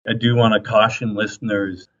I do want to caution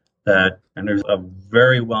listeners that, and there's a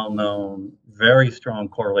very well-known, very strong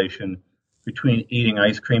correlation between eating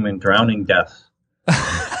ice cream and drowning deaths.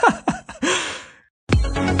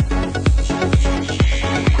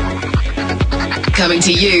 Coming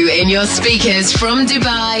to you in your speakers from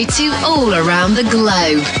Dubai to all around the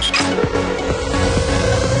globe.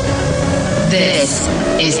 This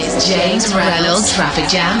is James Reynolds Traffic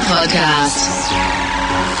Jam Podcast.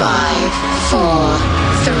 5, 4,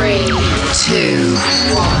 3, 2,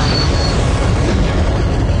 1.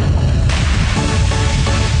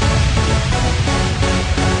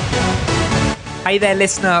 Hey there,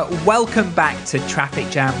 listener. Welcome back to Traffic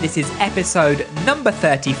Jam. This is episode number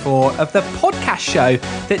 34 of the podcast show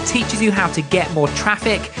that teaches you how to get more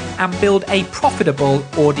traffic and build a profitable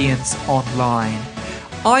audience online.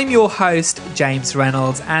 I'm your host, James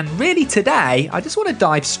Reynolds, and really today, I just want to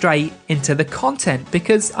dive straight into the content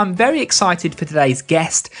because I'm very excited for today's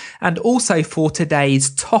guest and also for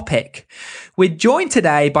today's topic. We're joined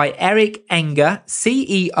today by Enge,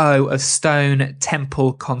 CEO of Stone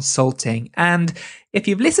Temple Consulting. And if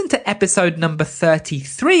you've listened to episode number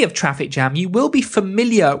 33 of Traffic Jam, you will be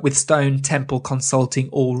familiar with Stone Temple Consulting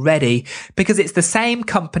already because it's the same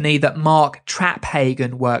company that Mark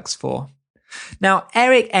Traphagen works for. Now,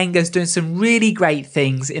 Enge is doing some really great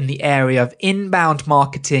things in the area of inbound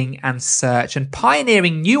marketing and search and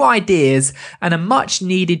pioneering new ideas and a much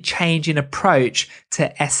needed change in approach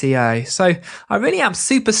to SEO. So I really am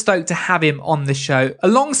super stoked to have him on the show.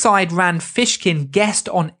 Alongside Rand Fishkin, guest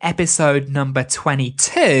on episode number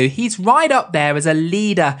 22, he's right up there as a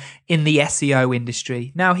leader in the SEO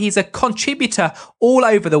industry. Now, he's a contributor all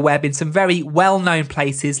over the web in some very well-known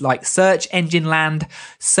places like Search Engine Land,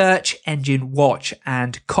 Search Engine Watch,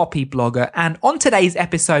 and Copy Blogger. And on today's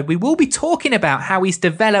episode, we will be talking about how he's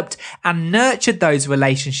developed and nurtured those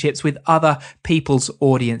relationships with other people's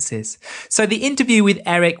audiences. So the interview with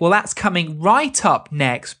Eric, well, that's coming right up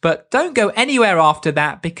next, but don't go anywhere after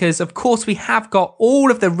that because, of course, we have got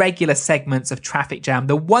all of the regular segments of Traffic Jam,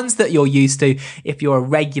 the ones that you're used to if you're a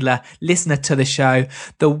regular listener to the show,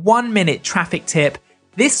 the 1-minute traffic tip,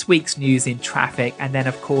 this week's news in traffic, and then,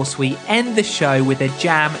 of course, we end the show with a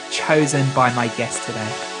jam chosen by my guest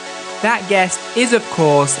today. That guest is, of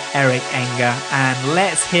course, Enge, and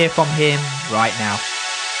let's hear from him right now.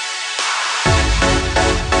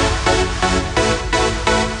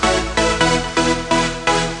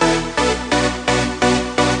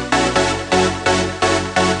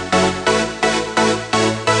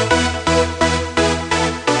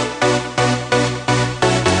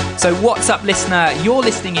 So what's up, listener? You're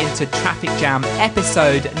listening into Traffic Jam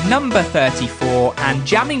episode number 34, and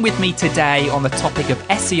jamming with me today on the topic of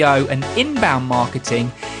SEO and inbound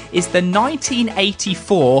marketing is the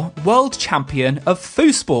 1984 world champion of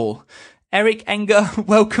foosball. Enge,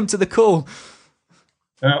 welcome to the call.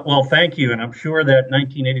 Well, thank you. And I'm sure that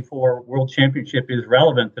 1984 World Championship is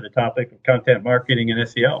relevant to the topic of content marketing and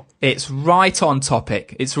SEO. It's right on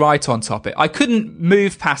topic. I couldn't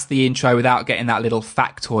move past the intro without getting that little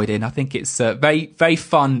factoid in. I think it's very, very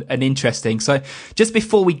fun and interesting. So just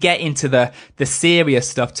before we get into the serious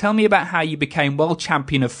stuff, tell me about how you became world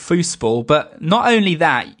champion of foosball. But not only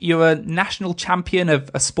that, you're a national champion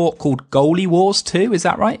of a sport called Goalie Wars too. Is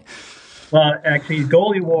that right? Well, actually,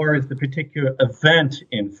 Goalie War is the particular event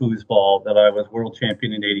in foosball that I was world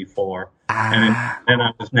champion in 84. And then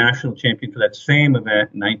I was national champion for that same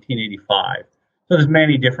event in 1985. So there's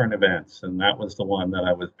many different events, and that was the one that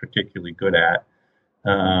I was particularly good at.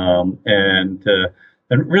 And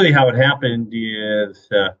really how it happened is,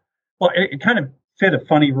 it kind of fit a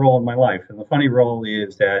funny role in my life. And the funny role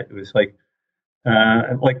is that it was like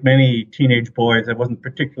many teenage boys, I wasn't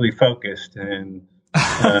particularly focused, and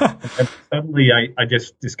suddenly I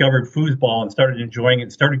just discovered foosball and started enjoying it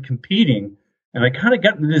and started competing. And I kind of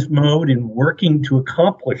got into this mode in working to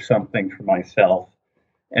accomplish something for myself.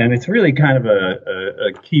 And it's really kind of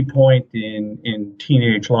a key point in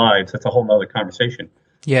teenage lives. That's a whole nother conversation.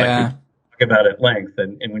 Yeah. Talk about it at length.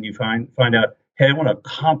 And when you find out, hey, I want to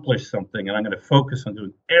accomplish something and I'm going to focus on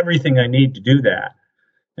doing everything I need to do that.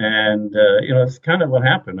 And, it's kind of what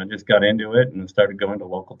happened. I just got into it and started going to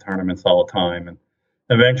local tournaments all the time, and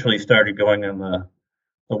eventually started going on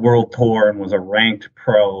the world tour and was a ranked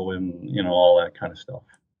pro and, all that kind of stuff.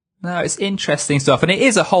 No, it's interesting stuff. And it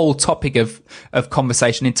is a whole topic of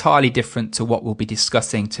conversation entirely different to what we'll be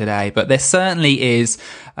discussing today. But there certainly is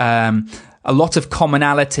a lot of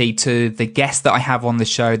commonality to the guests that I have on the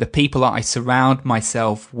show, the people that I surround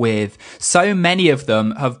myself with. So many of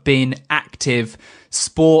them have been at active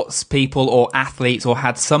sports people or athletes or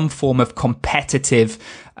had some form of competitive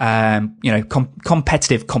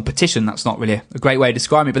competitive competition. That's not really a great way of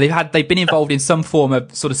describing it, but they've been involved in some form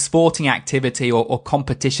of sort of sporting activity or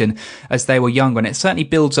competition as they were younger. And it certainly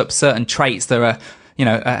builds up certain traits that are,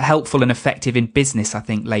 helpful and effective in business, I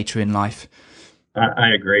think, later in life.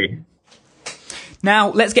 I agree. Now,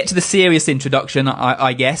 let's get to the serious introduction,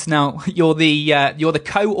 I guess. Now, you're the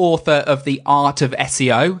co-author of The Art of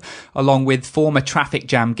SEO, along with former Traffic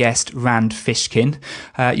Jam guest Rand Fishkin.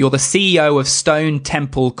 You're the CEO of Stone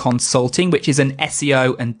Temple Consulting, which is an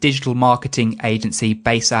SEO and digital marketing agency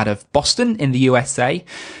based out of Boston in the USA.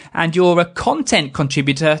 And you're a content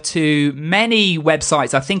contributor to many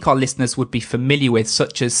websites I think our listeners would be familiar with,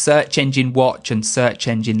 such as Search Engine Watch and Search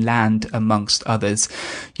Engine Land, amongst others.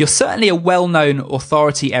 You're certainly a well-known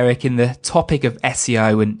authority, Eric, in the topic of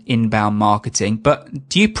SEO and inbound marketing. But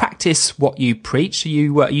do you practice what you preach? Are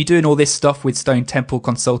you doing all this stuff with Stone Temple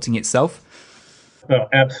Consulting itself? Well,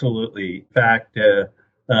 absolutely. In fact,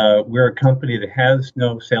 we're a company that has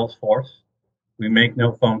no sales force. We make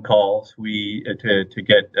no phone calls. To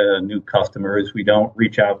get new customers. We don't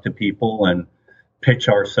reach out to people and pitch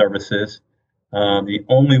our services. The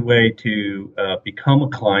only way to become a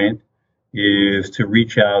client is to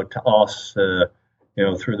reach out to us,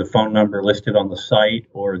 through the phone number listed on the site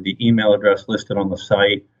or the email address listed on the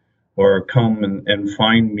site, or come and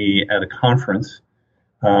find me at a conference.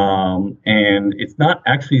 And it's not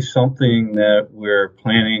actually something that we're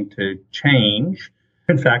planning to change.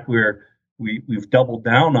 In fact, we've doubled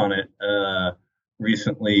down on it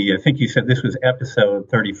recently. I think you said this was episode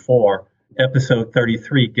 34. Episode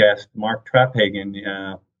 33 guest Mark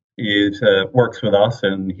Traphagen works with us,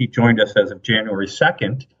 and he joined us as of January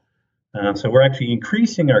 2nd. So we're actually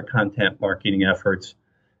increasing our content marketing efforts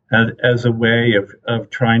as a way of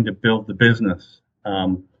trying to build the business.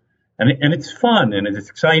 And it's fun and it's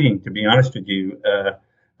exciting, to be honest with you.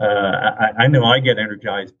 I know I get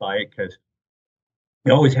energized by it because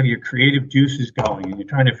you always have your creative juices going, and you're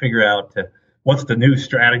trying to figure out what's the new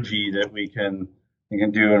strategy that we can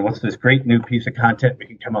do, and what's this great new piece of content we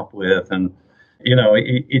can come up with. And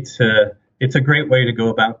it's a great way to go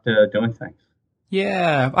about doing things.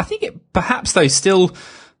 Yeah, I think it perhaps though still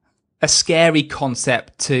a scary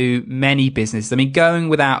concept to many businesses. I mean, going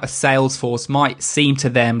without a sales force might seem to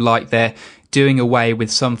them like they're doing away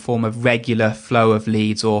with some form of regular flow of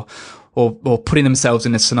leads, or putting themselves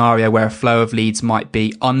in a scenario where a flow of leads might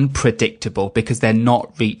be unpredictable because they're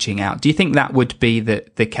not reaching out. Do you think that would be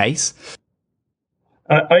the case?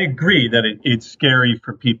 I agree that it's scary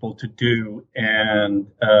for people to do. And,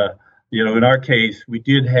 in our case, we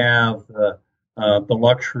did have the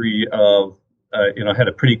luxury of, had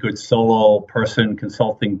a pretty good solo person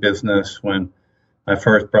consulting business when I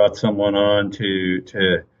first brought someone on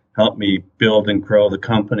to help me build and grow the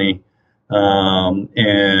company.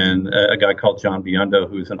 And a guy called John Biondo,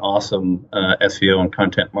 who's an awesome SEO and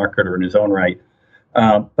content marketer in his own right.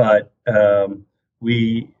 But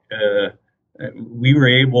we were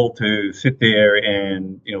able to sit there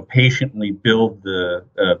and patiently build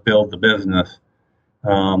the business.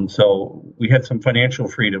 So we had some financial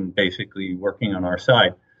freedom basically working on our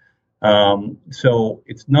side. So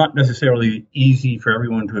it's not necessarily easy for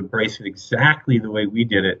everyone to embrace it exactly the way we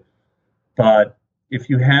did it, but if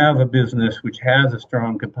you have a business which has a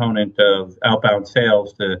strong component of outbound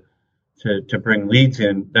sales to bring leads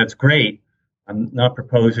in, that's great. I'm not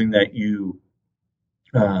proposing that you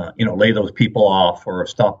lay those people off or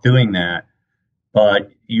stop doing that, but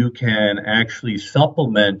you can actually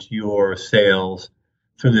supplement your sales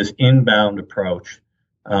through this inbound approach,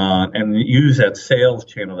 and use that sales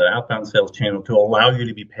channel, that outbound sales channel, to allow you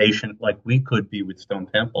to be patient like we could be with Stone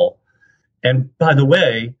Temple. And by the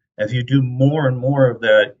way, as you do more and more of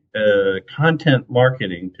that content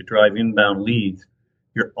marketing to drive inbound leads,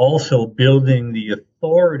 you're also building the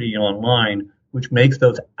authority online, which makes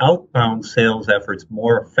those outbound sales efforts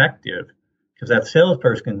more effective. Because that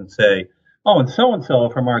salesperson can say, oh, and so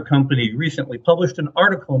from our company recently published an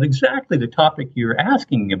article on exactly the topic you're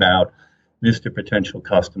asking about, Mr. Potential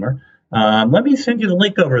Customer. Let me send you the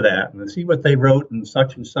link over that and see what they wrote in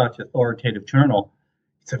such and such authoritative journal.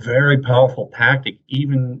 It's a very powerful tactic,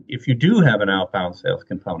 even if you do have an outbound sales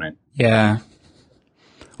component. Yeah.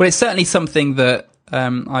 Well, it's certainly something that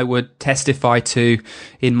I would testify to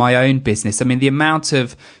in my own business. I mean, the amount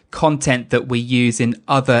of content that we use in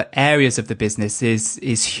other areas of the business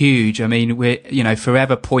is huge. I mean, we're,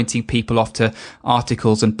 forever pointing people off to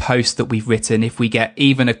articles and posts that we've written. If we get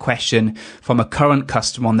even a question from a current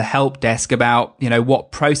customer on the help desk about,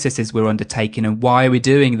 what processes we're undertaking and why are we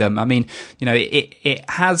doing them? I mean, it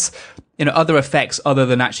has, other effects other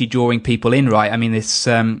than actually drawing people in, right? I mean, this,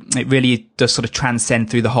 it really does sort of transcend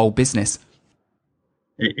through the whole business.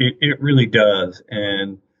 It really does.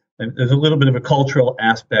 And there's a little bit of a cultural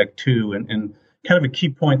aspect too. And kind of a key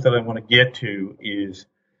point that I want to get to is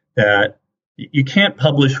that you can't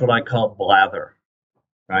publish what I call blather,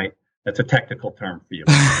 right? That's a technical term for you.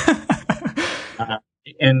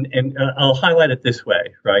 And I'll highlight it this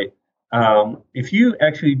way, right? If you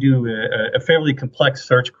actually do a fairly complex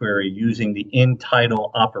search query using the in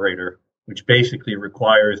title operator, which basically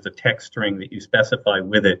requires the text string that you specify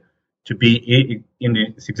with it to be in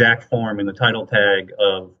its exact form in the title tag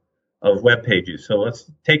of web pages. So let's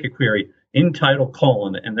take a query in title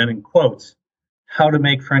colon and then in quotes, how to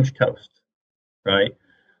make French toast, right?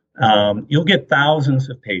 You'll get thousands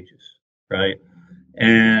of pages, right?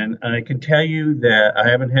 And I can tell you that I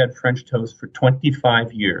haven't had French toast for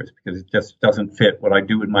 25 years because it just doesn't fit what I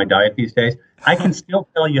do in my diet these days. I can still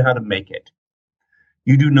tell you how to make it.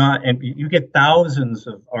 You do not, and you get thousands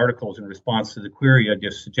of articles in response to the query I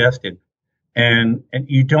just suggested, and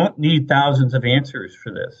you don't need thousands of answers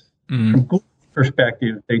for this. From Google's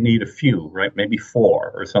perspective, they need a few, right? Maybe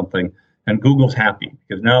 4 or something, and Google's happy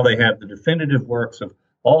because now they have the definitive works of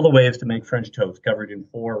all the ways to make French toast covered in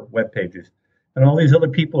 4 web pages, and all these other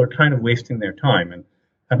people are kind of wasting their time. And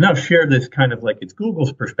I've now shared this kind of like it's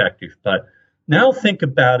Google's perspective, but now think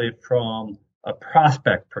about it from a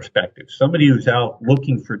prospect perspective, somebody who's out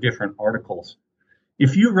looking for different articles.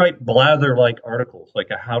 If you write blather-like articles,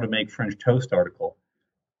 like a how to make French toast article,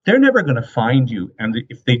 they're never going to find you. And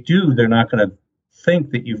if they do, they're not going to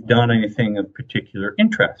think that you've done anything of particular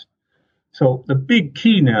interest. So the big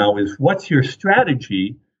key now is what's your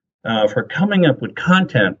strategy for coming up with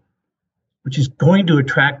content which is going to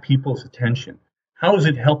attract people's attention? How is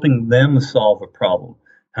it helping them solve a problem?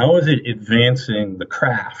 How is it advancing the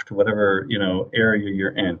craft, whatever area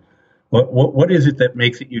you're in? What is it that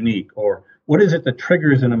makes it unique, or what is it that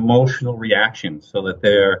triggers an emotional reaction so that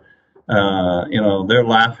they're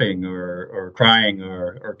laughing or crying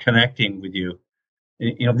or connecting with you?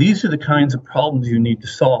 These are the kinds of problems you need to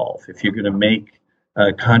solve if you're going to make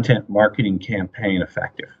a content marketing campaign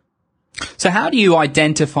effective. So how do you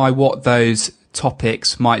identify what those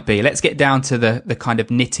topics might be? Let's get down to the kind of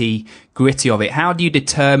nitty gritty of it. How do you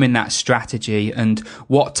determine that strategy and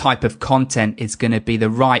what type of content is going to be the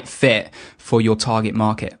right fit for your target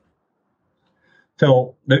market?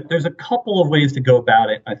 So there's a couple of ways to go about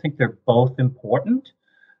it. I think they're both important.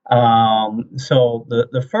 So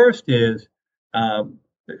the first is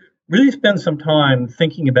really spend some time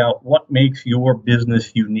thinking about what makes your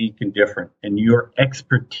business unique and different and your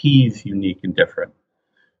expertise unique and different,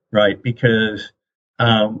 right? Because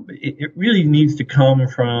it really needs to come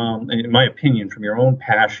from, in my opinion, from your own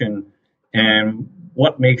passion and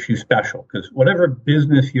what makes you special. Because whatever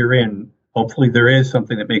business you're in, hopefully there is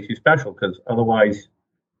something that makes you special, because otherwise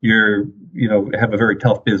you're, have a very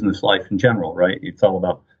tough business life in general, right? It's all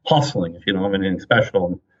about hustling if you don't have anything special.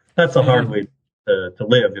 And that's a hard way to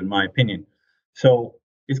live, in my opinion. So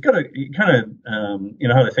it's got to kind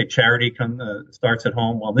of, how they say charity starts at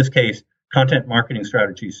home. Well, in this case, content marketing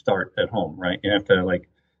strategies start at home, right? You have to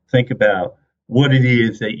think about what it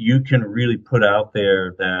is that you can really put out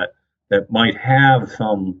there that might have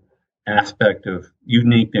some aspect of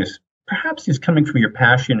uniqueness, perhaps just coming from your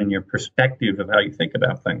passion and your perspective of how you think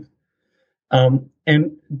about things.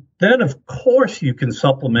 And then, of course, you can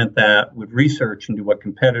supplement that with research into what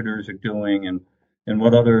competitors are doing and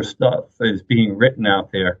what other stuff is being written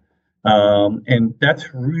out there. And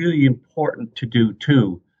that's really important to do,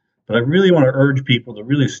 too. But I really want to urge people to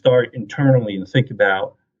really start internally and think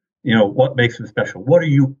about, what makes them special. What are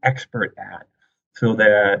you expert at? So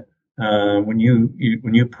that when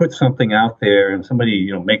you put something out there and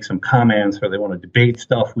somebody, makes some comments or they want to debate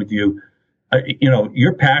stuff with you,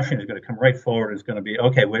 your passion is going to come right forward. It's going to be,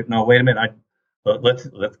 okay, wait a minute.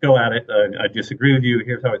 Let's go at it. I disagree with you.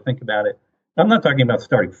 Here's how I think about it. I'm not talking about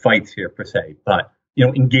starting fights here per se, but,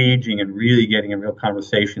 engaging and really getting in real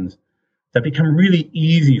conversations that become really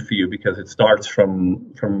easy for you because it starts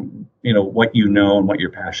from what you know and what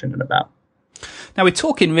you're passionate about. Now, we're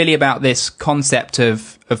talking really about this concept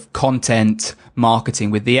of content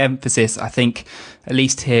marketing with the emphasis, I think, at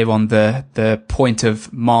least here on the point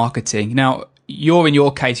of marketing. Now, in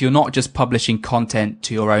your case, you're not just publishing content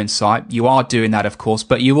to your own site. You are doing that, of course,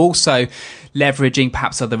 but you're also leveraging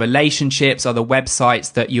perhaps other relationships, other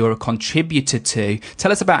websites that you're a contributor to.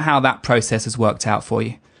 Tell us about how that process has worked out for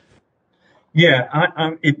you. Yeah,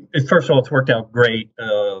 first of all, it's worked out great.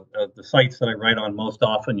 The sites that I write on most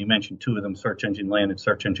often, you mentioned two of them, Search Engine Land and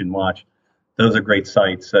Search Engine Watch. Those are great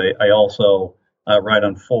sites. I also write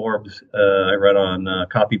on Forbes. I write on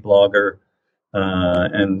Copy Blogger.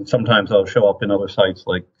 And sometimes I'll show up in other sites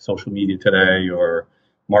like Social Media Today or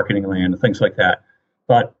Marketing Land and things like that.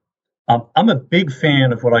 But I'm a big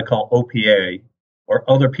fan of what I call OPA, or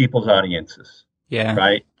other people's audiences. Yeah.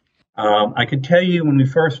 Right. I can tell you when we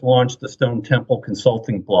first launched the Stone Temple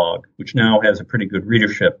Consulting blog, which now has a pretty good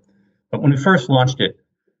readership, but when we first launched it,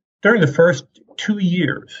 during the first 2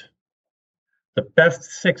 years, the best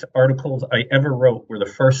 6 articles I ever wrote were the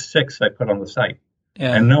first 6 I put on the site,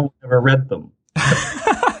 and no one ever read them.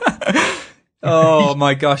 Oh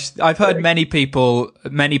my gosh. I've heard many people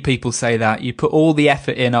say that. You put all the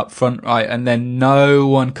effort in up front, right? And then no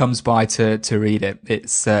one comes by to read it.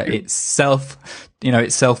 It's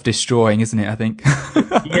self-destroying, isn't it? I think.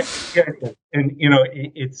 yeah. And,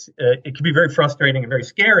 it can be very frustrating and very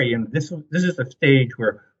scary. And this is a stage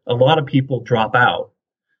where a lot of people drop out,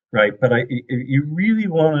 right? But you really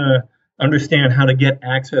want to understand how to get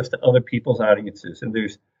access to other people's audiences. And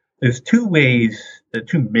there's two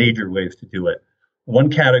major ways to do it.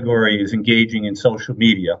 One category is engaging in social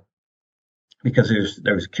media, because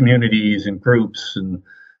there's communities and groups and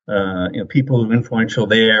people who are influential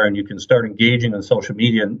there, and you can start engaging on social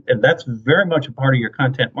media, and that's very much a part of your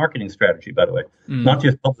content marketing strategy, by the way. Not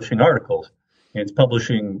just publishing articles. It's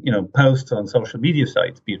publishing posts on social media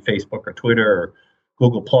sites, be it Facebook or Twitter or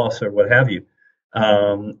Google Plus or what have you.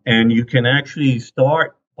 And you can actually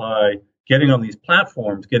start by getting on these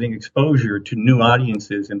platforms, getting exposure to new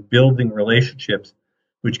audiences and building relationships,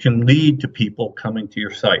 which can lead to people coming to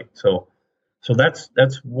your site. So that's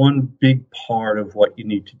one big part of what you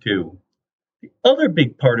need to do. The other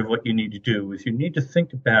big part of what you need to do is you need to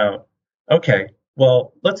think about, okay,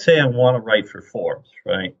 well, let's say I want to write for Forbes,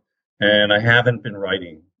 right? And I haven't been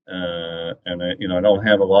writing, and I don't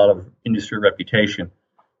have a lot of industry reputation.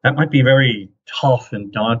 That might be a very tough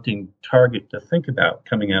and daunting target to think about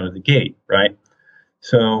coming out of the gate, right?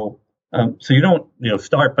 So you don't,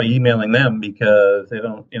 start by emailing them because they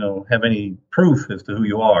don't, have any proof as to who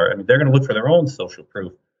you are. I mean, they're going to look for their own social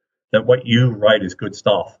proof that what you write is good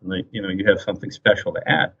stuff, and that, you have something special to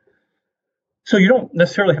add. So you don't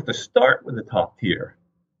necessarily have to start with the top tier,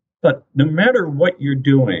 but no matter what you're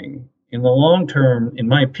doing, in the long term, in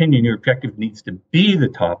my opinion, your objective needs to be the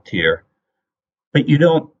top tier. But you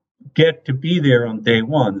don't get to be there on day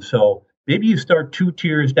one. So maybe you start 2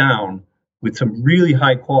 tiers down with some really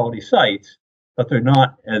high quality sites, but they're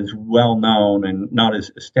not as well known and not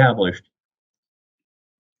as established.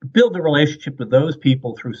 Build a relationship with those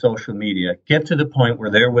people through social media. Get to the point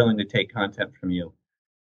where they're willing to take content from you.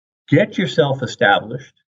 Get yourself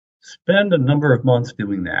established. Spend a number of months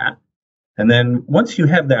doing that. And then once you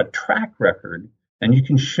have that track record, and you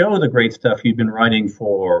can show the great stuff you've been writing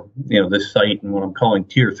for, this site and what I'm calling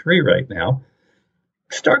tier 3 right now,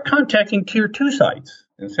 start contacting tier 2 sites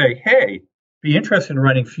and say, hey, be interested in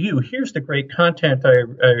writing for you. Here's the great content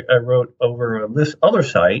I wrote over this other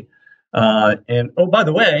site. And oh, by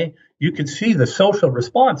the way, you can see the social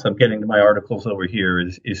response I'm getting to my articles over here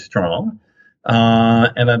is strong.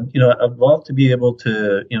 And I'd love to be able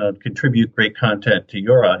to, contribute great content to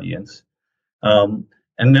your audience.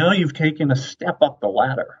 And now you've taken a step up the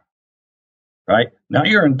ladder, right? Now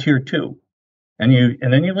you're in tier 2, and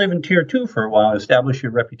then you live in tier 2 for a while, establish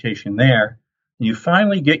your reputation there. And you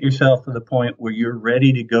finally get yourself to the point where you're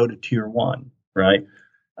ready to go to tier 1, right?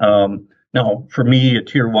 Now, for me, a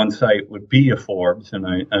tier 1 site would be a Forbes, and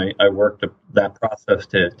I worked that process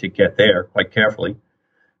to get there quite carefully.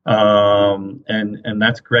 And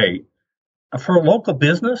that's great. For a local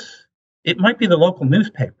business, it might be the local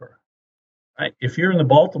newspaper. Right? If you're in the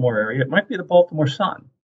Baltimore area, it might be the Baltimore Sun,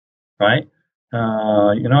 right?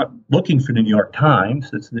 You're not looking for the New York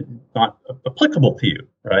Times. It's not applicable to you,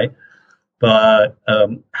 right? But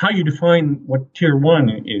how you define what tier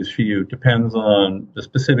 1 is for you depends on the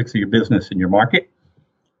specifics of your business and your market.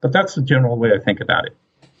 But that's the general way I think about it.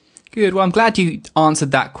 Good. Well, I'm glad you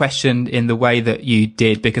answered that question in the way that you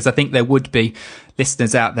did, because I think there would be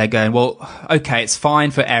listeners out there going, well, okay, it's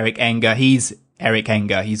fine for Eric Enge. He's Eric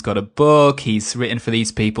Enge. He's got a book. He's written for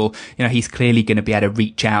these people. He's clearly going to be able to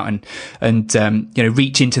reach out and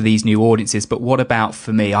reach into these new audiences. But what about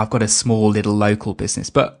for me? I've got a small little local business.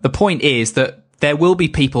 But the point is that there will be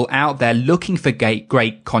people out there looking for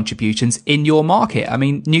great contributions in your market. I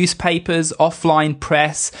mean, newspapers, offline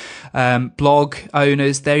press, blog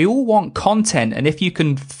owners, they all want content. And if you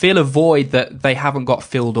can fill a void that they haven't got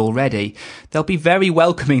filled already, they'll be very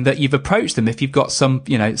welcoming that you've approached them if you've got some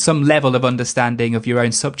level of understanding of your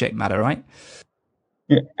own subject matter, right?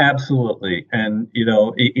 Yeah, absolutely. And,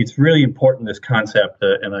 it's really important, this concept,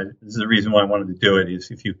 this is the reason why I wanted to do it,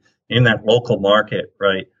 is if you, in that local market,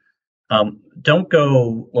 right, don't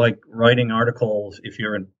go like writing articles if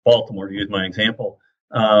you're in Baltimore, to use my example,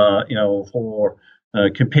 for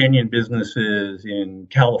companion businesses in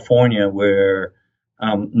California where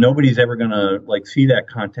nobody's ever going to see that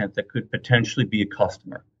content that could potentially be a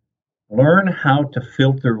customer. Learn how to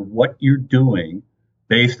filter what you're doing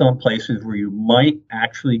based on places where you might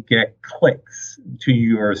actually get clicks to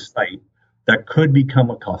your site that could become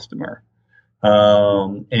a customer.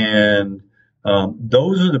 Those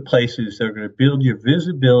are the places that are going to build your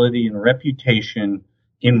visibility and reputation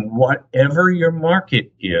in whatever your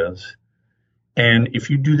market is. And if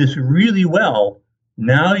you do this really well,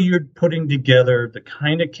 now you're putting together the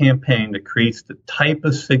kind of campaign that creates the type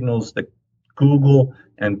of signals that Google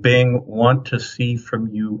and Bing want to see from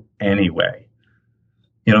you anyway.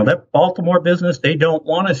 That Baltimore business, they don't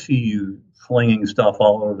want to see you flinging stuff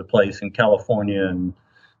all over the place in California and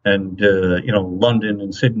London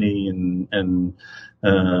and Sydney and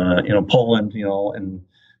Poland,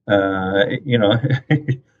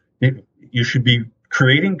 you should be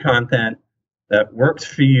creating content that works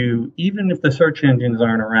for you, even if the search engines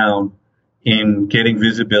aren't around, in getting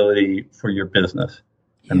visibility for your business.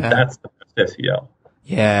 And that's the SEO.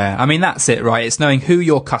 Yeah, I mean, that's it, right? It's knowing who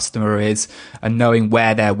your customer is and knowing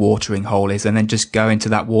where their watering hole is, and then just go into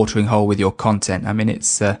that watering hole with your content. I mean,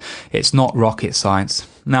 it's not rocket science.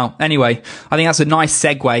 Now, anyway, I think that's a nice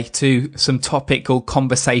segue to some topical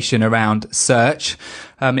conversation around search.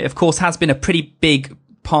 It, of course, has been a pretty big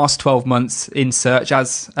past 12 months in search,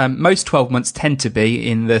 as most 12 months tend to be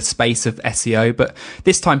in the space of SEO, but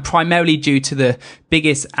this time primarily due to the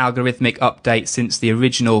biggest algorithmic update since the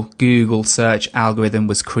original Google search algorithm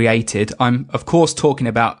was created. I'm, of course, talking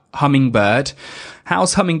about Hummingbird.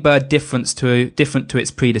 How's Hummingbird different to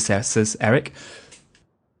its predecessors, Eric?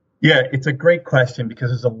 Yeah, it's a great question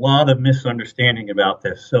because there's a lot of misunderstanding about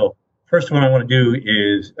this. So first, what I want to do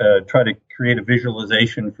is try to create a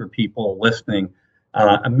visualization for people listening.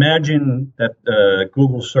 Imagine that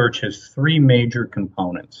Google search has three major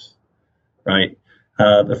components, right?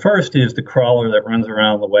 The first is the crawler that runs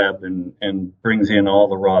around the web and brings in all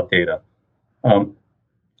the raw data.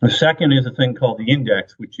 The second is a thing called the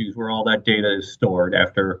index, which is where all that data is stored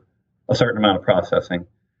after a certain amount of processing.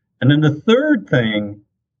 And then the third thing,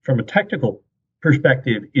 from a technical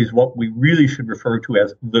perspective, is what we really should refer to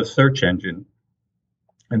as the search engine.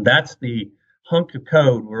 And that's the hunk of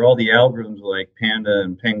code where all the algorithms like Panda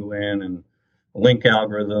and Penguin and link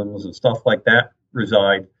algorithms and stuff like that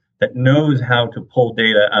reside, that knows how to pull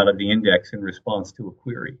data out of the index in response to a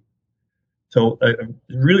query. So it's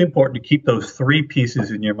really important to keep those three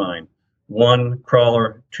pieces in your mind. 1,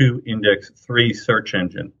 crawler; 2, index; 3, search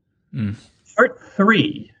engine. Part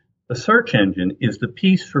 3, the search engine, is the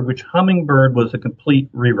piece for which Hummingbird was a complete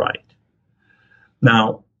rewrite.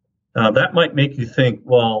 Now, that might make you think,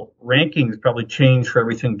 well, rankings probably changed for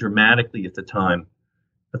everything dramatically at the time.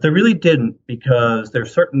 But they really didn't, because there are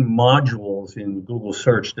certain modules in Google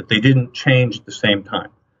search that they didn't change at the same time.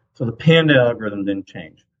 So the Panda algorithm didn't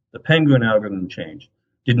change. The Penguin algorithm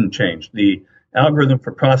didn't change. The algorithm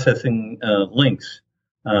for processing links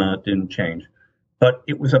didn't change. But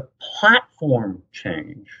it was a platform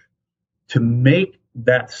change to make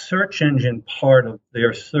that search engine part of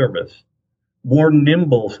their service more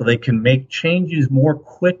nimble so they can make changes more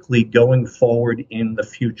quickly going forward in the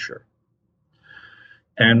future.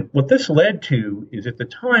 And what this led to is, at the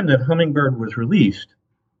time that Hummingbird was released,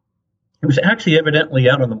 it was actually evidently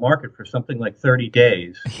out on the market for something like 30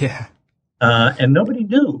 days. Yeah. And nobody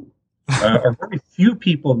knew, or very few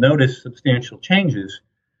people noticed substantial changes.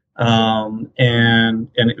 And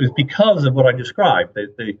it was because of what I described.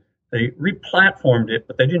 They re-platformed it,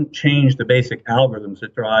 but they didn't change the basic algorithms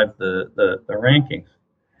that drive the rankings.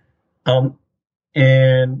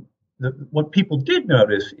 What people did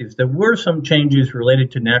notice is there were some changes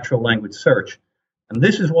related to natural language search. And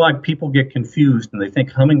this is why people get confused and they think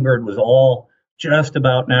Hummingbird was all just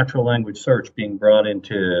about natural language search being brought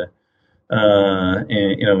into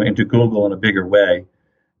Google in a bigger way.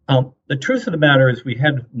 The truth of the matter is we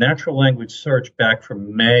had natural language search back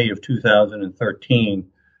from May of 2013,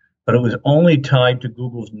 but it was only tied to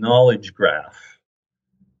Google's knowledge graph,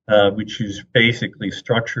 which is basically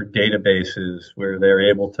structured databases where they're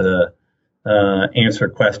able to answer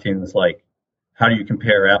questions like, how do you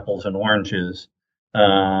compare apples and oranges,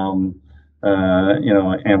 and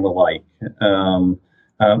the like.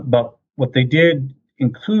 But what they did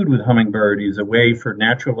include with Hummingbird is a way for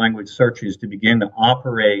natural language searches to begin to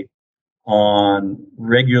operate on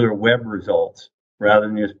regular web results rather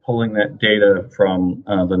than just pulling that data from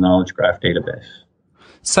the knowledge graph database.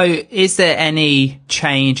 So is there any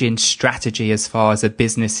change in strategy as far as a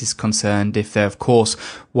business is concerned if they're, of course,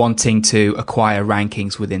 wanting to acquire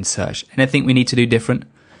rankings within search? Anything we need to do different?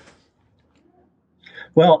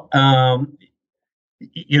 Well,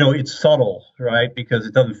 it's subtle, right? Because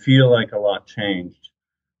it doesn't feel like a lot changed.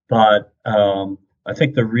 But I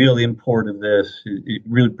think the real import of this, it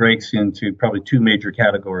really breaks into probably two major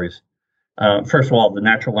categories. First of all, the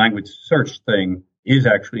natural language search thing is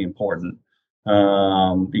actually important.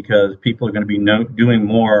 Because people are going to be doing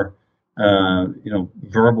more,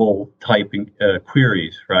 verbal typing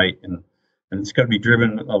queries, right? And it's going to be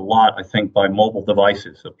driven a lot, I think, by mobile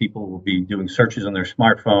devices. So people will be doing searches on their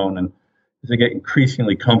smartphone, and as they get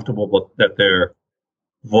increasingly comfortable that their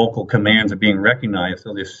vocal commands are being recognized,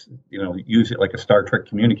 they'll just, use it like a Star Trek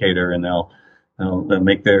communicator, and they'll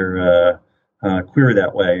make their query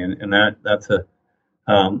that way, and that's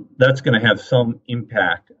going to have some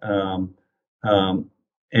impact.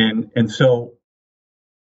 And so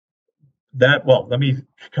that, well, let me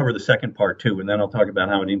cover the second part too, and then I'll talk about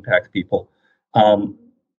how it impacts people.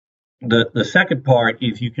 The second part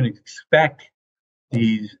is you can expect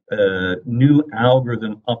these new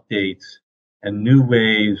algorithm updates and new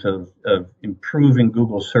ways of improving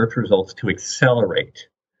Google search results to accelerate.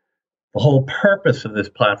 The whole purpose of this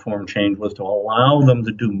platform change was to allow them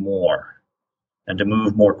to do more and to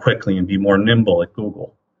move more quickly and be more nimble at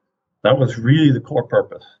Google. That was really the core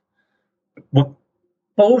purpose. What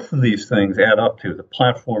both of these things add up to, the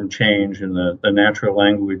platform change and the natural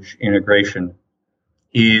language integration,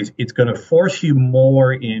 is it's going to force you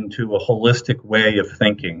more into a holistic way of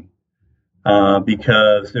thinking,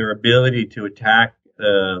 because their ability to attack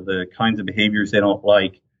the kinds of behaviors they don't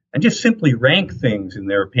like and just simply rank things, in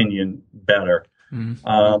their opinion, better,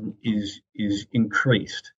 is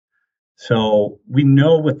increased. So we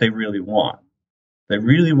know what they really want. They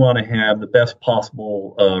really want to have the best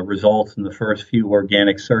possible results in the first few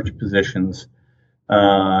organic search positions,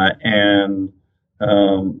 and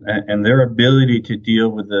their ability to deal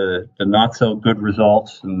with the not so good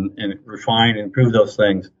results and refine and improve those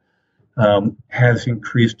things has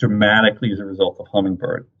increased dramatically as a result of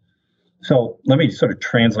Hummingbird. So let me sort of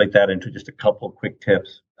translate that into just a couple of quick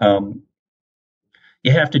tips. You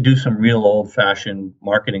have to do some real old-fashioned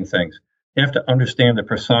marketing things. You have to understand the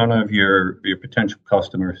persona of your potential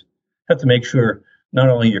customers. You have to make sure not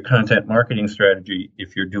only your content marketing strategy,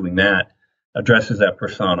 if you're doing that, addresses that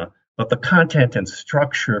persona, but the content and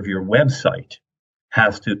structure of your website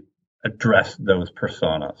has to address those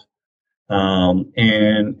personas.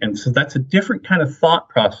 And so that's a different kind of thought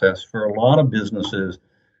process for a lot of businesses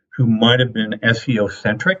who might have been SEO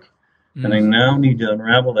centric. And they now need to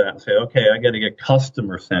unravel that and say, okay, I got to get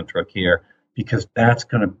customer centric here, because that's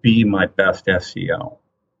going to be my best SEO.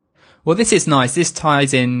 Well, this is nice. This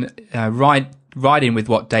ties in right in with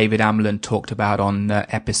what David Amelin talked about on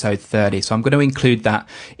episode 30. So I'm going to include that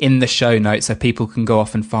in the show notes so people can go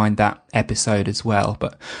off and find that episode as well.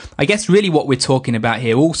 But I guess really what we're talking about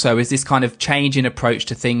here also is this kind of change in approach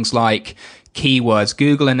to things like keywords.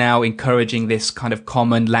 Google are now encouraging this kind of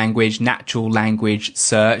common language, natural language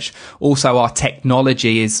search. Also, our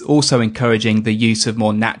technology is also encouraging the use of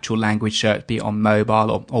more natural language search, be it on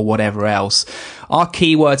mobile or whatever else. Are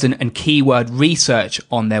keywords and keyword research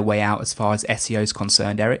on their way out as far as SEO is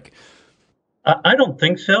concerned, Eric? I don't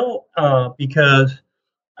think so, because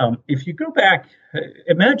if you go back,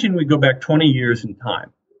 imagine we go back 20 years in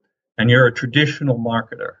time, and you're a traditional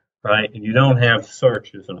marketer, right? And you don't have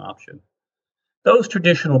search as an option. Those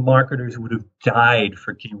traditional marketers would have died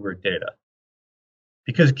for keyword data,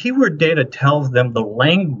 because keyword data tells them the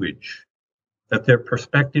language that their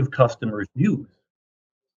prospective customers use,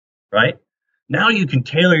 right? Now you can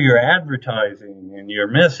tailor your advertising and your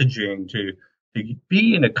messaging to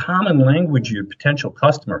be in a common language of your potential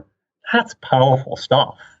customer. That's powerful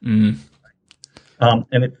stuff. And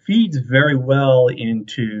it feeds very well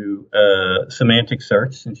into semantic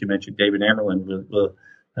search. Since you mentioned David Amerlin, we'll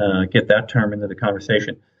get that term into the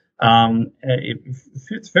conversation. It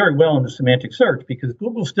fits very well into semantic search, because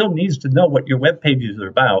Google still needs to know what your web pages are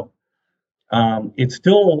about. It's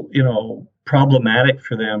still, problematic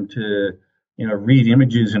for them to, read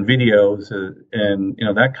images and videos and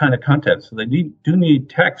that kind of content. So they do need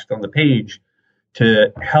text on the page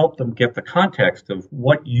to help them get the context of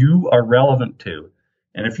what you are relevant to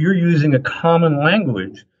And if you're using a common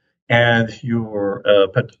language as your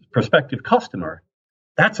prospective customer,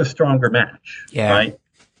 that's a stronger match, right?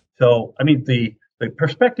 So, I mean, the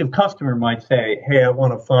prospective customer might say, hey, I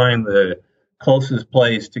want to find the closest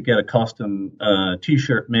place to get a custom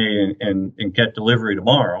T-shirt made and get delivery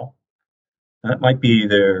tomorrow. That might be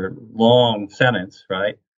their long sentence,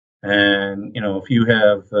 right? And, if you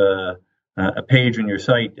have a page on your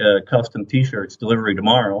site, custom T-shirts delivery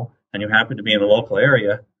tomorrow, and you happen to be in a local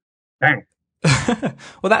area, bang.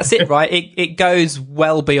 Well, that's it, right? It goes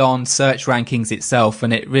well beyond search rankings itself,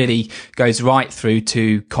 and it really goes right through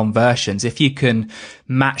to conversions. If you can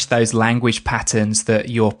match those language patterns that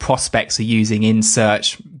your prospects are using in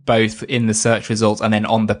search, both in the search results and then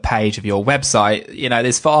on the page of your website,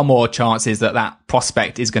 there's far more chances that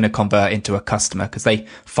prospect is going to convert into a customer because they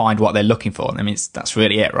find what they're looking for. I mean, that's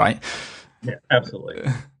really it, right? Yeah,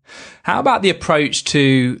 absolutely. How about the approach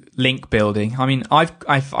to link building? I mean, I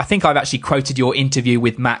think I've actually quoted your interview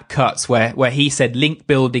with Matt Cutts where he said link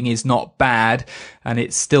building is not bad and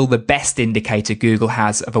it's still the best indicator Google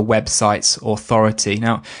has of a website's authority.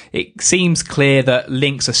 Now, it seems clear that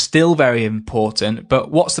links are still very important,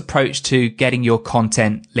 but what's the approach to getting your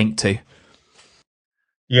content linked to?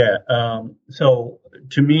 Yeah. So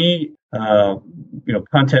to me,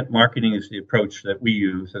 content marketing is the approach that we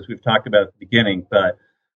use, as we've talked about at the beginning, but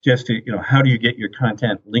just to, how do you get your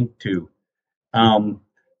content linked to?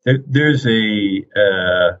 There's a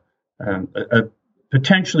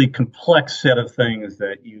potentially complex set of things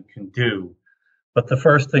that you can do. But the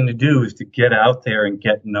first thing to do is to get out there and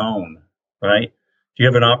get known, right? Do you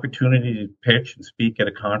have an opportunity to pitch and speak at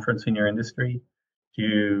a conference in your industry?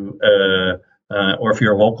 Or if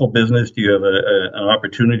you're a local business, do you have an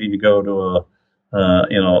opportunity to go to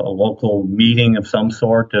a local meeting of some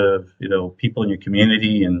sort of, people in your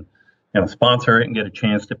community and, sponsor it and get a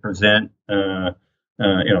chance to present, a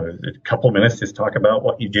couple of minutes, just talk about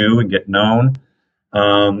what you do and get known.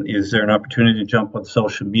 Is there an opportunity to jump on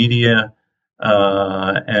social media,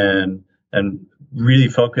 and really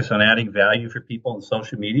focus on adding value for people on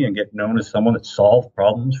social media and get known as someone that solves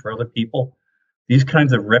problems for other people? These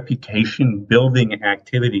kinds of reputation building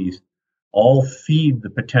activities all feed the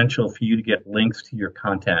potential for you to get links to your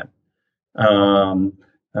content. And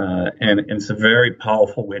it's a very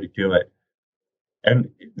powerful way to do it. And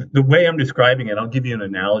the way I'm describing it, I'll give you an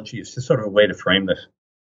analogy. It's just sort of a way to frame this.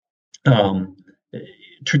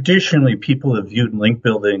 Traditionally, people have viewed link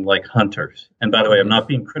building like hunters. And by the way, I'm not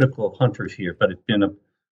being critical of hunters here, but it's been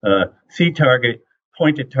a see target,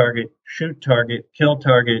 point at target, shoot target, kill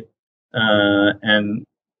target, and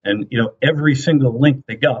every single link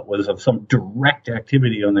they got was of some direct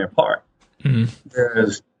activity on their part. Mm-hmm.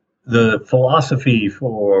 Whereas the philosophy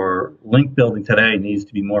for link building today needs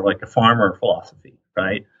to be more like a farmer philosophy,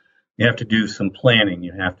 right? You have to do some planning.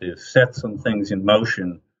 You have to set some things in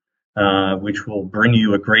motion, which will bring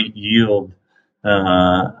you a great yield,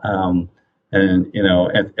 and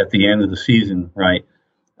at the end of the season, right?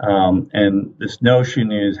 And this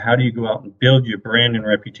notion is, how do you go out and build your brand and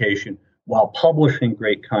reputation while publishing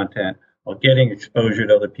great content, while getting exposure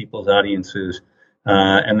to other people's audiences,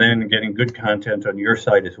 and then getting good content on your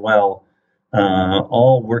site as well,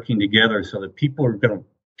 all working together so that people are going to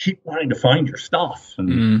keep wanting to find your stuff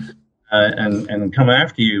and come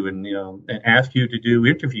after you and ask you to do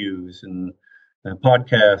interviews and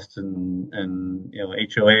podcasts and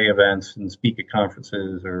HOA events and speak at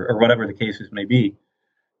conferences or whatever the cases may be.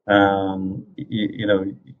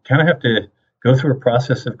 You kind of have to go through a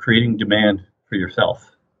process of creating demand for yourself.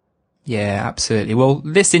 Yeah, absolutely. Well,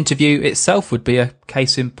 this interview itself would be a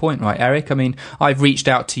case in point, right, Eric? I mean, I've reached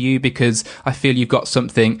out to you because I feel you've got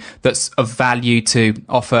something that's of value to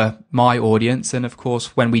offer my audience. And of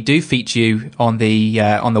course, when we do feature you on the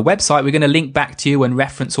website, we're going to link back to you and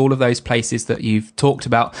reference all of those places that you've talked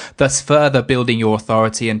about, thus further building your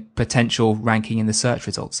authority and potential ranking in the search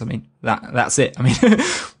results. I mean, that's it. I mean,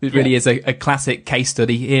 it really is a classic case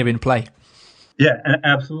study here in play. Yeah,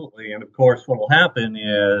 absolutely. And of course, what will happen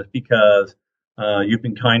is, because you've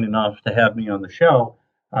been kind enough to have me on the show,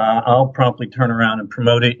 I'll promptly turn around and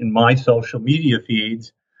promote it in my social media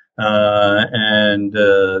feeds. And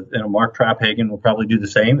Mark Trapphagen will probably do the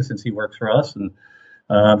same since he works for us. And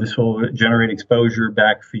this will generate exposure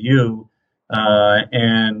back for you.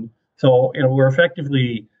 And so, we're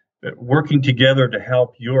effectively working together to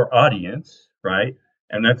help your audience, right?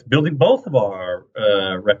 And that's building both of our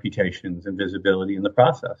reputations and visibility in the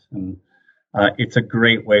process. And it's a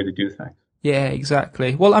great way to do things. Yeah,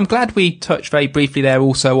 exactly. Well, I'm glad we touched very briefly there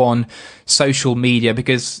also on social media,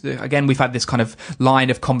 because again, we've had this kind of line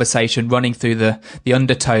of conversation running through the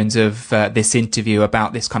undertones of this interview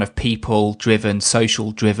about this kind of people-driven,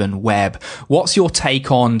 social-driven web. What's your take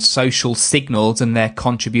on social signals and their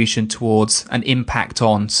contribution towards an impact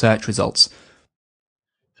on search results?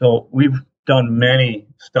 So we've done many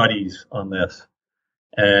studies on this.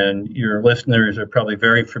 And your listeners are probably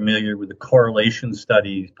very familiar with the correlation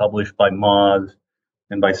studies published by Moz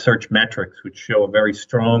and by Search Metrics, which show a very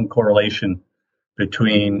strong correlation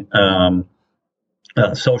between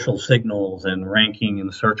social signals and ranking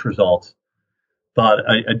in search results. But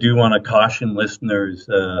I do want to caution listeners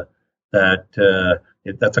that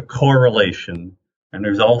that's a correlation. And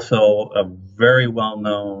there's also a very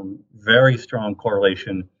well-known, very strong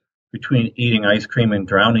correlation between eating ice cream and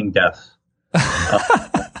drowning deaths.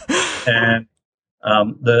 And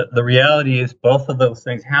the reality is both of those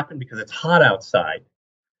things happen because it's hot outside.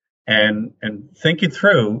 And think it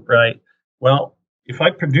through, right? Well, if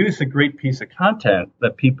I produce a great piece of content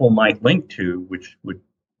that people might link to, which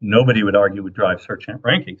nobody would argue would drive search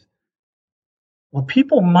rankings, well,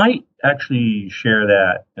 people might actually share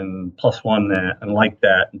that and plus one that and like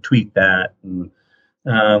that and tweet that. And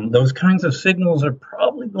those kinds of signals are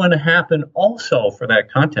probably going to happen also for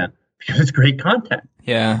that content because it's great content.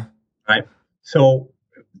 Yeah. Right. So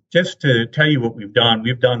just to tell you what we've done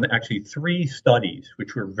actually 3 studies,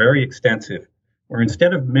 which were very extensive, where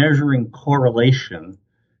instead of measuring correlation,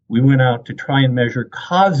 we went out to try and measure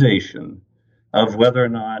causation of whether or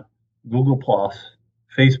not Google Plus,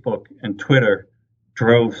 Facebook, and Twitter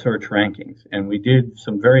drove search rankings. And we did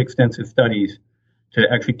some very extensive studies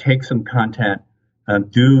to actually take some content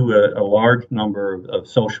and do a large number of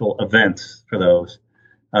social events for those.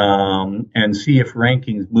 And see if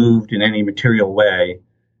rankings moved in any material way.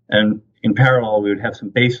 And in parallel, we would have some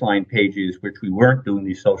baseline pages, which we weren't doing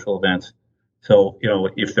these social events. So,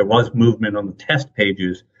 if there was movement on the test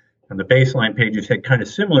pages and the baseline pages had kind of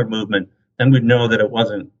similar movement, then we'd know that it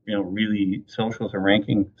wasn't, really social as a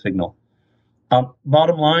ranking signal.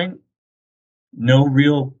 Bottom line, no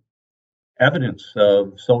real evidence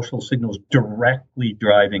of social signals directly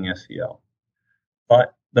driving SEO.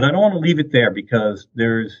 But I don't want to leave it there because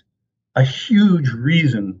there's a huge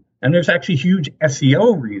reason, and there's actually huge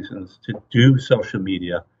SEO reasons to do social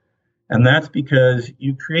media. And that's because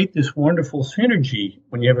you create this wonderful synergy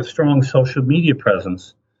when you have a strong social media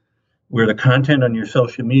presence where the content on your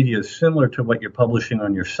social media is similar to what you're publishing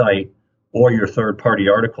on your site or your third-party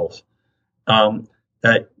articles.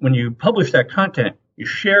 That when you publish that content, you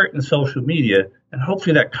share it in social media, and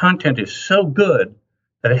hopefully that content is so good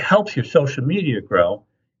that it helps your social media grow.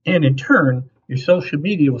 And in turn, your social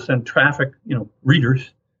media will send traffic, readers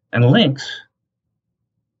and links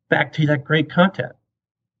back to that great content.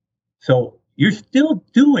 So you're still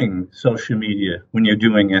doing social media when you're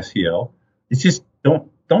doing SEO. It's just don't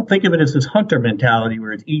think of it as this hunter mentality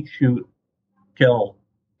where it's eat, shoot, kill,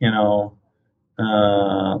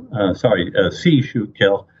 see, shoot,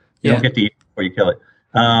 kill. You don't get to eat before you kill it.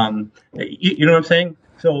 You know what I'm saying?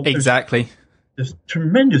 So exactly. There's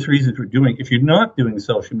tremendous reasons for doing. If you're not doing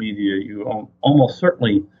social media, you are almost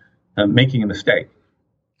certainly making a mistake.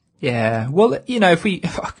 Yeah. Well, if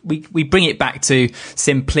we bring it back to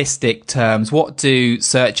simplistic terms, what do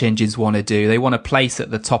search engines want to do? They want to place at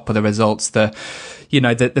the top of the results the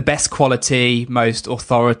best quality, most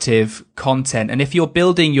authoritative content. And if you're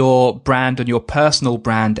building your brand and your personal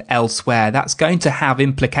brand elsewhere, that's going to have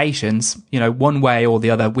implications, one way or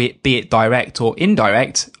the other, be it direct or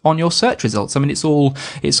indirect, on your search results. I mean, it's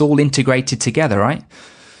all integrated together, right?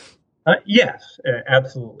 Yes,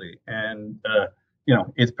 absolutely. And,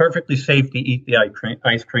 it's perfectly safe to eat the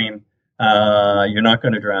ice cream. You're not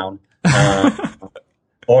going to drown.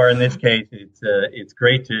 Or in this case, it's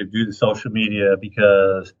great to do the social media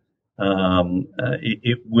because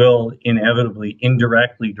it will inevitably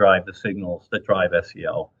indirectly drive the signals that drive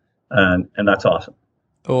SEO. And that's awesome.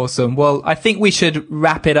 Awesome. Well, I think we should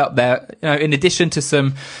wrap it up there. In addition to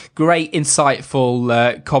some great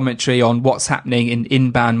insightful commentary on what's happening in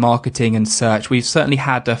inbound marketing and search, we've certainly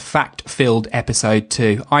had a fact-filled episode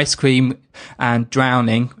too. Ice cream and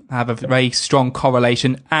drowning have a very strong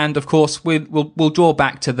correlation, and of course we'll draw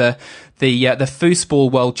back to the foosball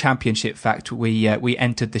World Championship fact we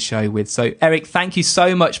entered the show with. So Eric, thank you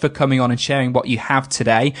so much for coming on and sharing what you have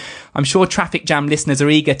today. I'm sure Traffic Jam listeners are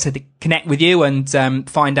eager to connect with you and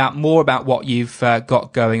find out more about what you've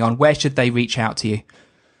got going on. Where should they reach out to you?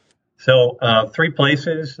 So 3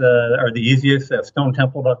 places are the easiest.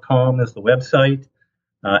 StoneTemple.com is the website.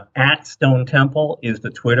 At Stone Temple is the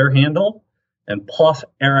Twitter handle, and plus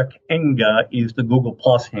Eric Enge is the Google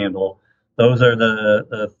Plus handle. Those are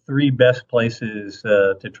the three best places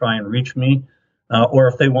to try and reach me. Or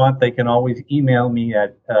if they want, they can always email me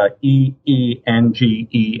at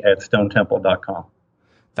eenge@stonetemple.com.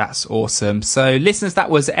 That's awesome. So listeners, that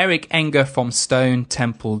was Eric Enge from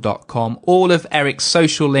stonetemple.com. All of Eric's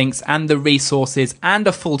social links and the resources and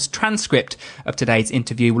a full transcript of today's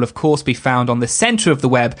interview will of course be found on the center of the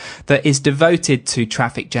web that is devoted to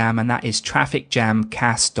Traffic Jam, and that is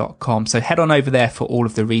trafficjamcast.com. So head on over there for all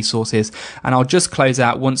of the resources. And I'll just close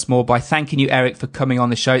out once more by thanking you, Eric, for coming on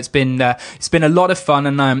the show. It's been a lot of fun,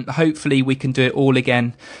 and hopefully we can do it all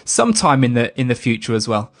again sometime in the future as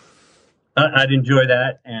well. I'd enjoy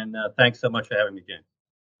that, and thanks so much for having me, James.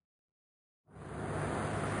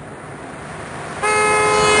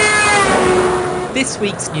 This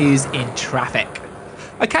week's news in traffic.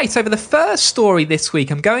 Okay, so for the first story this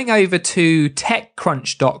week, I'm going over to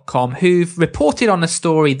TechCrunch.com, who've reported on a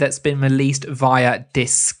story that's been released via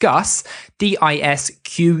Disqus,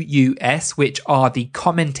 DISQUS, which are the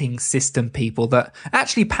commenting system people that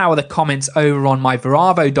actually power the comments over on my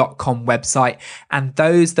Veravo.com website and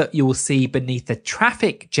those that you will see beneath the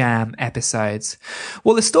Traffic Jam episodes.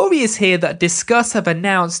 Well, the story is here that Disqus have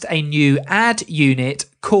announced a new ad unit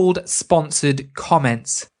called Sponsored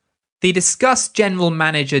Comments. The Disqus General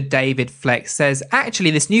Manager David Flex says actually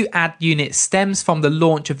this new ad unit stems from the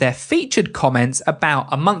launch of their featured comments about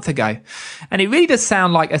a month ago. And it really does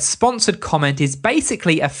sound like a sponsored comment is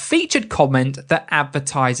basically a featured comment that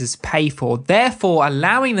advertisers pay for, therefore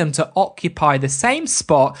allowing them to occupy the same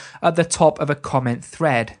spot at the top of a comment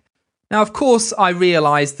thread. Now, of course, I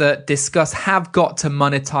realise that Disqus have got to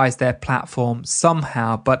monetize their platform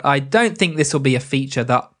somehow, but I don't think this will be a feature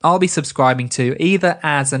that I'll be subscribing to either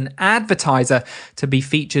as an advertiser to be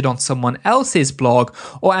featured on someone else's blog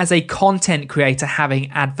or as a content creator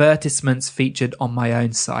having advertisements featured on my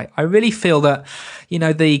own site. I really feel that,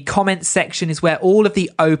 the comment section is where all of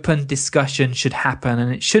the open discussion should happen,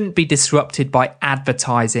 and it shouldn't be disrupted by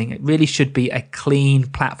advertising. It really should be a clean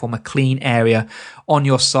platform, a clean area on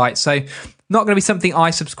your site. So not going to be something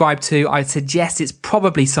I subscribe to. I suggest it's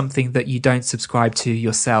probably something that you don't subscribe to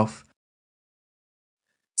yourself.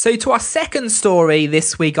 So to our second story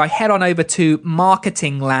this week, I head on over to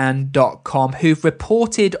marketingland.com, who've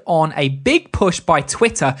reported on a big push by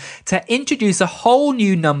Twitter to introduce a whole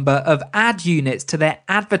new number of ad units to their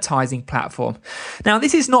advertising platform. Now,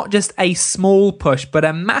 this is not just a small push, but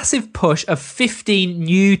a massive push of 15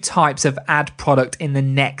 new types of ad product in the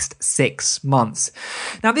next 6 months.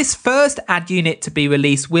 Now, this first ad unit to be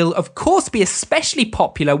released will, of course, be especially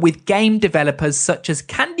popular with game developers such as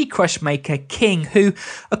Candy Crush maker King, who,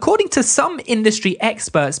 according to some industry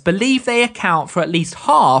experts, believe they account for at least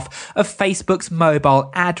half of Facebook's mobile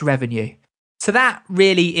ad revenue. So that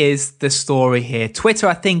really is the story here. Twitter,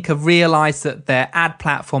 I think, have realized that their ad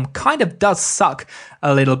platform kind of does suck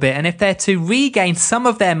a little bit. And if they're to regain some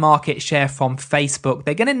of their market share from Facebook,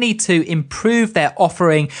 they're going to need to improve their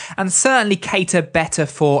offering and certainly cater better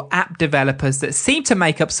for app developers that seem to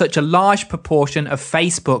make up such a large proportion of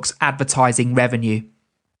Facebook's advertising revenue.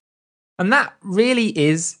 And that really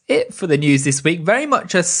is it for the news this week. Very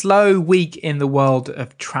much a slow week in the world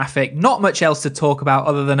of traffic. Not much else to talk about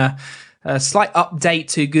other than a slight update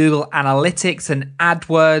to Google Analytics and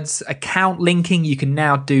AdWords account linking. You can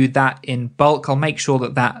now do that in bulk. I'll make sure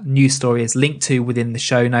that news story is linked to within the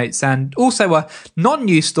show notes. And also a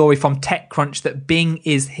non-news story from TechCrunch that Bing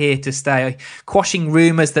is here to stay, quashing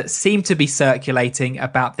rumors that seem to be circulating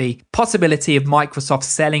about the possibility of Microsoft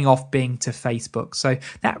selling off Bing to Facebook. So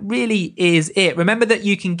that really is it. Remember that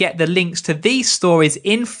you can get the links to these stories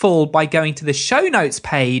in full by going to the show notes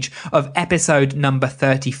page of episode number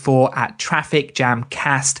 34 at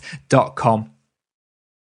trafficjamcast.com.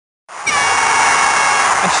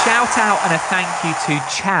 A shout out and a thank you to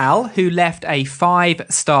Chal, who left a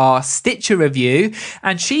 5-star Stitcher review,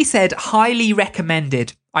 and she said, highly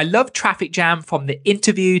recommended. I love Traffic Jam, from the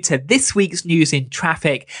interview to this week's news in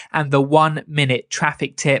traffic and the 1-minute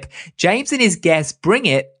traffic tip. James and his guests bring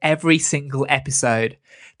it every single episode.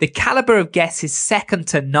 The caliber of guests is second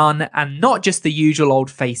to none, and not just the usual old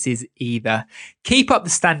faces either. Keep up the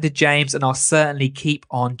standard, James, and I'll certainly keep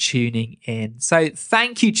on tuning in. So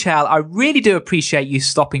thank you, Chal. I really do appreciate you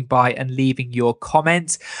stopping by and leaving your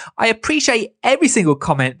comments. I appreciate every single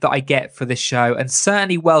comment that I get for the show, and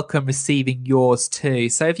certainly welcome receiving yours too.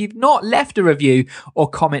 So So if you've not left a review or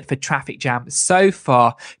comment for Traffic Jam so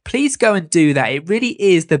far, please go and do that. It really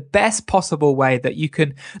is the best possible way that you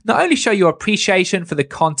can not only show your appreciation for the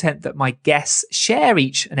content that my guests share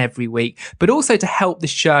each and every week, but also to help the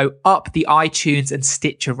show up the iTunes and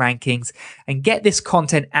Stitcher rankings and get this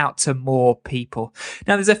content out to more people.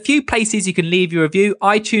 Now, there's a few places you can leave your review.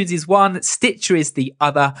 iTunes is one, Stitcher is the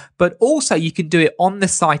other, but also you can do it on the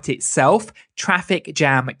site itself,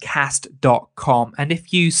 trafficjamcast.com. And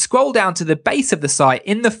if you scroll down to the base of the site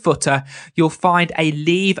in the footer, you'll find a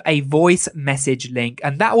leave a voice message link,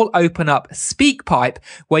 and that will open up SpeakPipe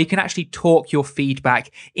where you can actually talk your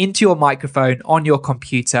feedback into your microphone on your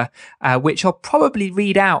computer, which I'll probably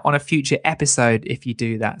read out on a future episode if you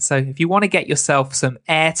do that. So if you want to get yourself some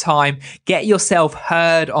airtime, get yourself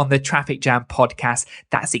heard on the Traffic Jam podcast,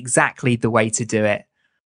 that's exactly the way to do it.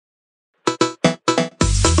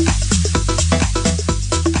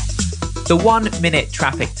 The 1 minute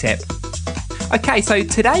traffic tip. Okay, so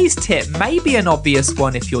today's tip may be an obvious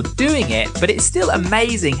one if you're doing it, but it's still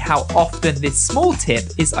amazing how often this small tip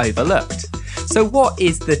is overlooked. So what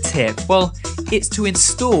is the tip? Well, it's to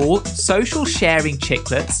install social sharing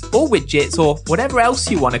chiclets or widgets or whatever else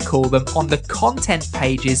you want to call them on the content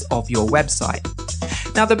pages of your website.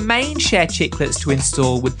 Now, the main share chiclets to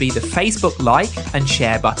install would be the Facebook like and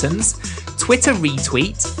share buttons, Twitter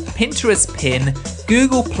retweet, Pinterest pin,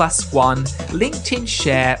 Google +1, LinkedIn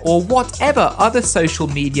share, or whatever other social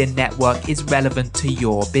media network is relevant to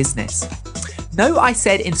your business. No, I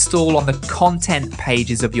said install on the content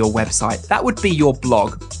pages of your website. That would be your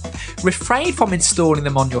blog. Refrain from installing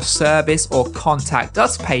them on your service or contact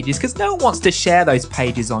us pages because no one wants to share those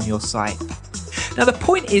pages on your site. Now, the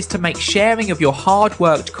point is to make sharing of your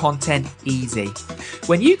hard-worked content easy.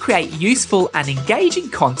 When you create useful and engaging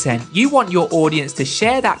content, you want your audience to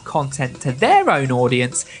share that content to their own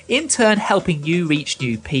audience, in turn helping you reach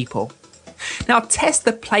new people. Now, test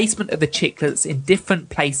the placement of the chiclets in different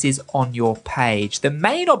places on your page. The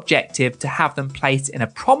main objective to have them placed in a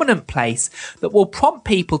prominent place that will prompt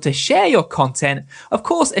people to share your content, of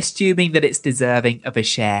course, assuming that it's deserving of a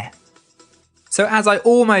share. So as I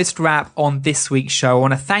almost wrap on this week's show, I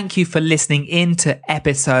want to thank you for listening in to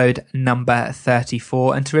episode number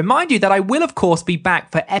 34. And to remind you that I will, of course, be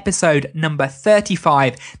back for episode number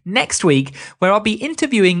 35 next week, where I'll be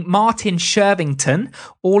interviewing Martin Shervington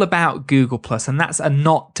all about Google+. And that's a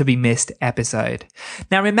not to be missed episode.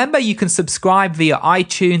 Now, remember, you can subscribe via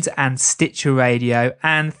iTunes and Stitcher Radio.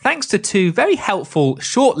 And thanks to two very helpful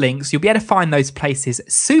short links, you'll be able to find those places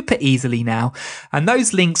super easily now. And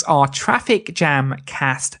those links are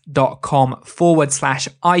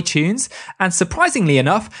trafficjamcast.com/iTunes and, surprisingly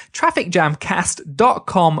enough,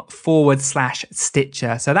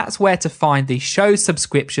 trafficjamcast.com/Stitcher. So that's where to find the show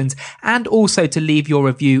subscriptions and also to leave your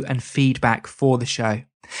review and feedback for the show.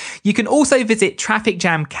 You can also visit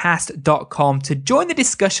trafficjamcast.com to join the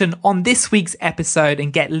discussion on this week's episode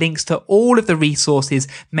and get links to all of the resources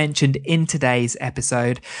mentioned in today's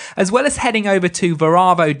episode, as well as heading over to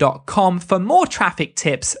varavo.com for more traffic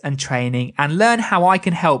tips and training and learn how I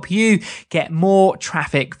can help you get more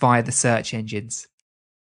traffic via the search engines.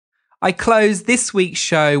 I close this week's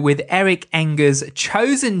show with Eric Enge's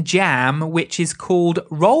chosen jam, which is called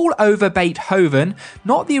Roll Over Beethoven,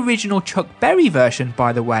 not the original Chuck Berry version,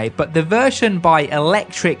 by the way, but the version by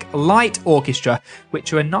Electric Light Orchestra,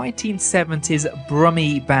 which are a 1970s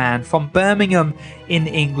Brummie band from Birmingham in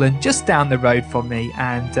England, just down the road from me,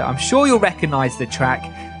 and I'm sure you'll recognise the track.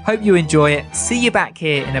 Hope you enjoy it. See you back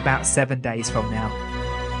here in about 7 days from now.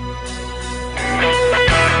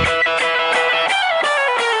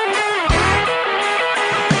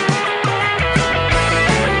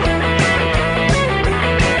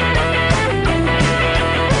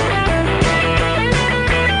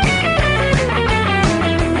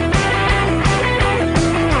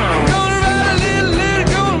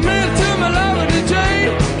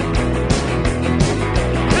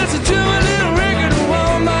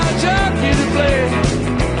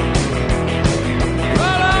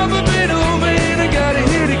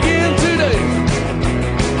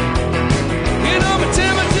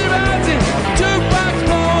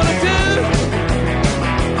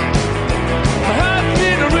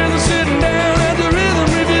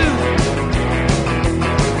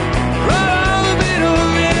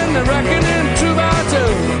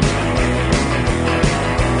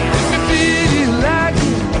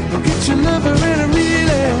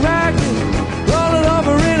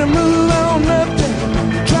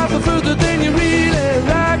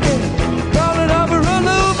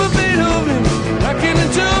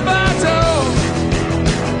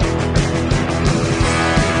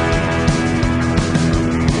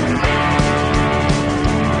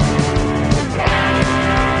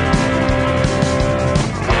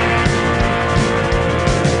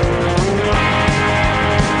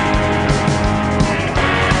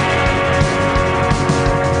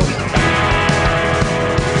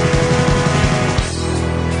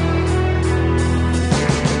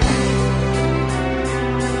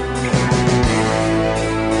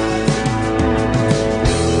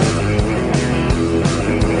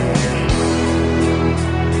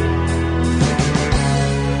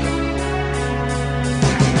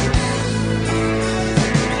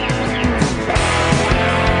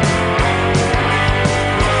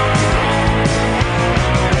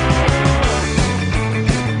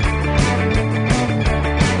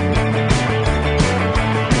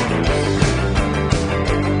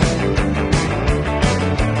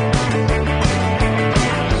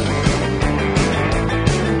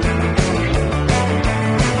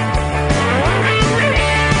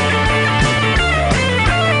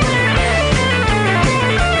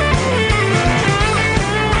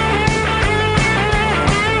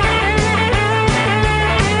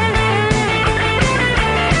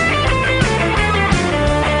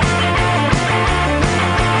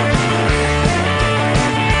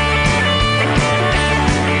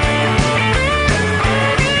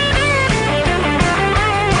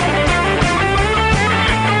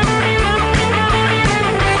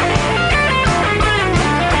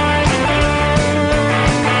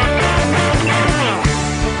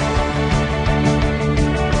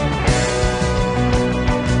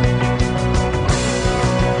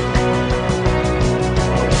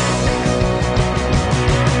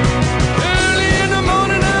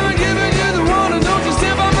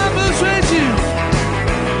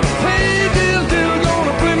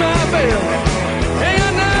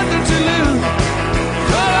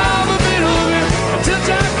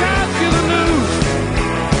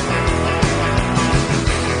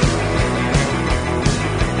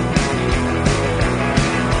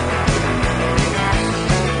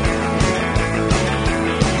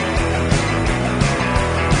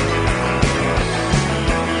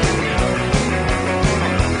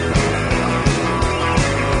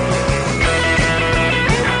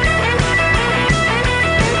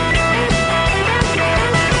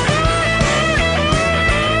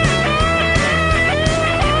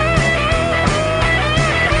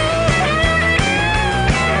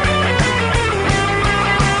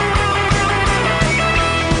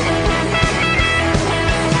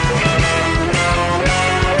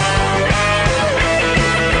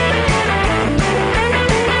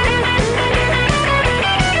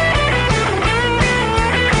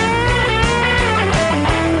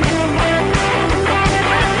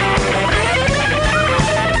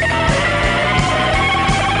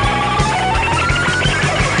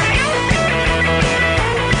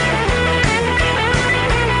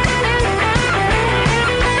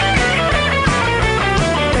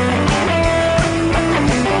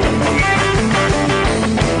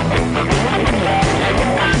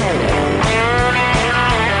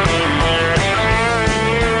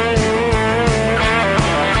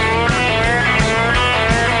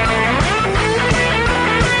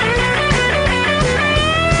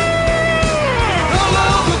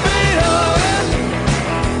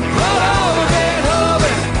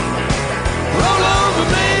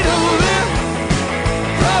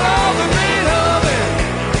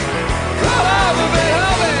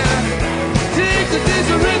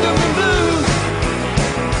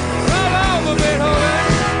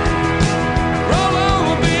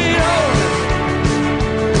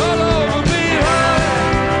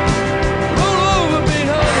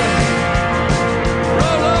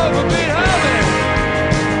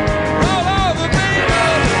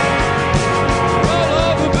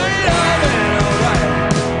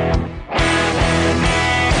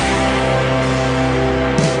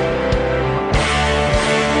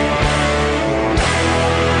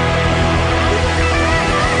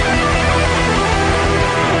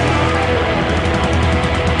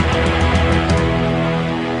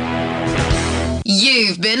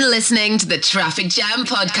 listening to the Traffic Jam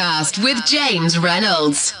podcast with James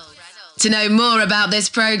Reynolds. To know more about this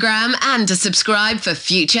program and to subscribe for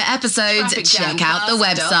future episodes, check out the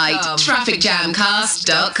website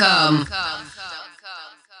trafficjamcast.com.